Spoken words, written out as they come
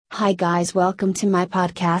Hi guys, welcome to my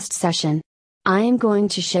podcast session. I am going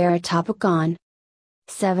to share a topic on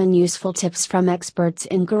 7 useful tips from experts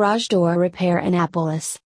in garage door repair in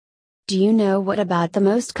Annapolis. Do you know what about the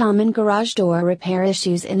most common garage door repair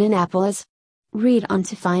issues in Annapolis? Read on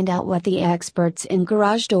to find out what the experts in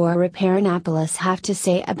garage door repair in Annapolis have to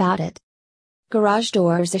say about it. Garage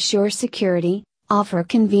doors assure security, offer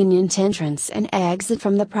convenient entrance and exit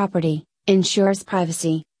from the property, ensures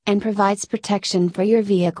privacy, and provides protection for your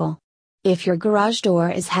vehicle. If your garage door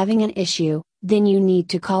is having an issue, then you need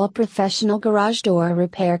to call a professional garage door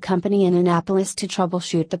repair company in Annapolis to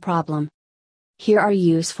troubleshoot the problem. Here are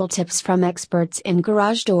useful tips from experts in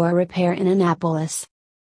garage door repair in Annapolis.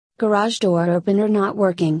 Garage door opener not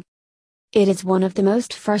working. It is one of the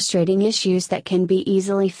most frustrating issues that can be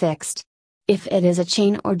easily fixed. If it is a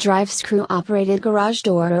chain or drive screw operated garage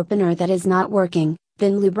door opener that is not working,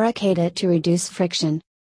 then lubricate it to reduce friction.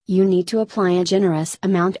 You need to apply a generous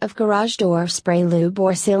amount of garage door spray lube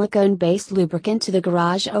or silicone-based lubricant to the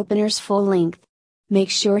garage opener's full length. Make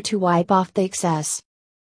sure to wipe off the excess.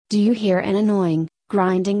 Do you hear an annoying,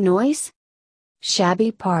 grinding noise?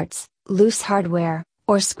 Shabby parts, loose hardware,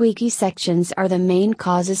 or squeaky sections are the main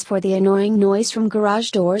causes for the annoying noise from garage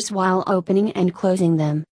doors while opening and closing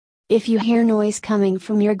them. If you hear noise coming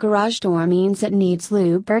from your garage door means it needs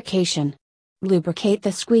lubrication. Lubricate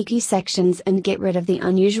the squeaky sections and get rid of the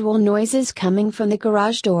unusual noises coming from the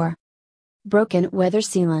garage door. Broken weather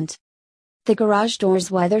sealant. The garage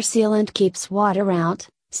door's weather sealant keeps water out,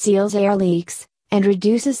 seals air leaks, and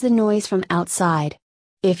reduces the noise from outside.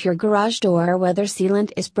 If your garage door weather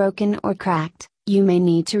sealant is broken or cracked, you may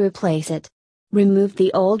need to replace it. Remove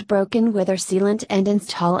the old broken weather sealant and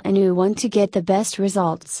install a new one to get the best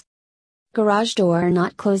results. Garage door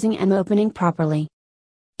not closing and opening properly.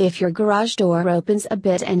 If your garage door opens a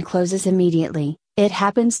bit and closes immediately, it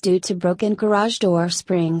happens due to broken garage door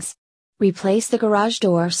springs. Replace the garage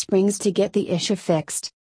door springs to get the issue fixed.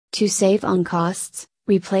 To save on costs,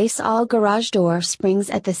 replace all garage door springs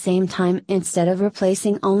at the same time instead of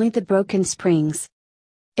replacing only the broken springs.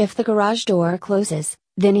 If the garage door closes,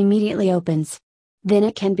 then immediately opens, then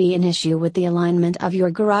it can be an issue with the alignment of your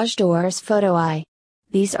garage door's photo eye.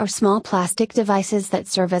 These are small plastic devices that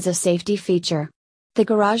serve as a safety feature. The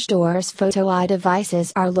garage door's photo eye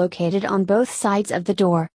devices are located on both sides of the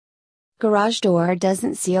door. Garage door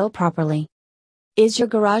doesn't seal properly. Is your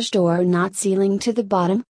garage door not sealing to the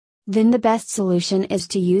bottom? Then the best solution is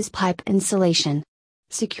to use pipe insulation.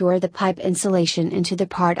 Secure the pipe insulation into the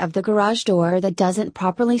part of the garage door that doesn't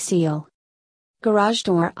properly seal. Garage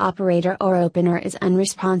door operator or opener is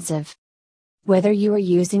unresponsive. Whether you are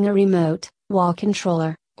using a remote, wall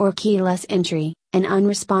controller, or keyless entry, an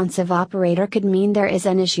unresponsive operator could mean there is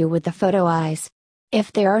an issue with the photo eyes.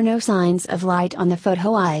 If there are no signs of light on the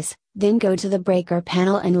photo eyes, then go to the breaker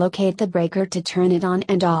panel and locate the breaker to turn it on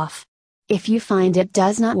and off. If you find it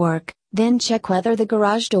does not work, then check whether the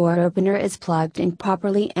garage door opener is plugged in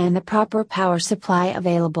properly and the proper power supply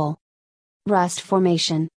available. Rust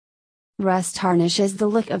formation. Rust tarnishes the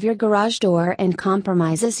look of your garage door and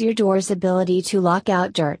compromises your door's ability to lock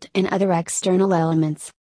out dirt and other external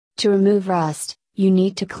elements. To remove rust, you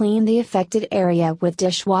need to clean the affected area with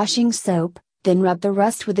dishwashing soap, then rub the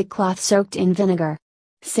rust with a cloth soaked in vinegar.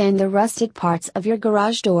 Sand the rusted parts of your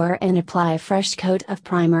garage door and apply a fresh coat of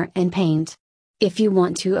primer and paint. If you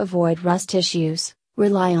want to avoid rust issues,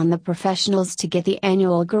 rely on the professionals to get the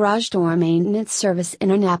annual garage door maintenance service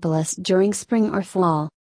in Annapolis during spring or fall.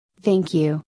 Thank you.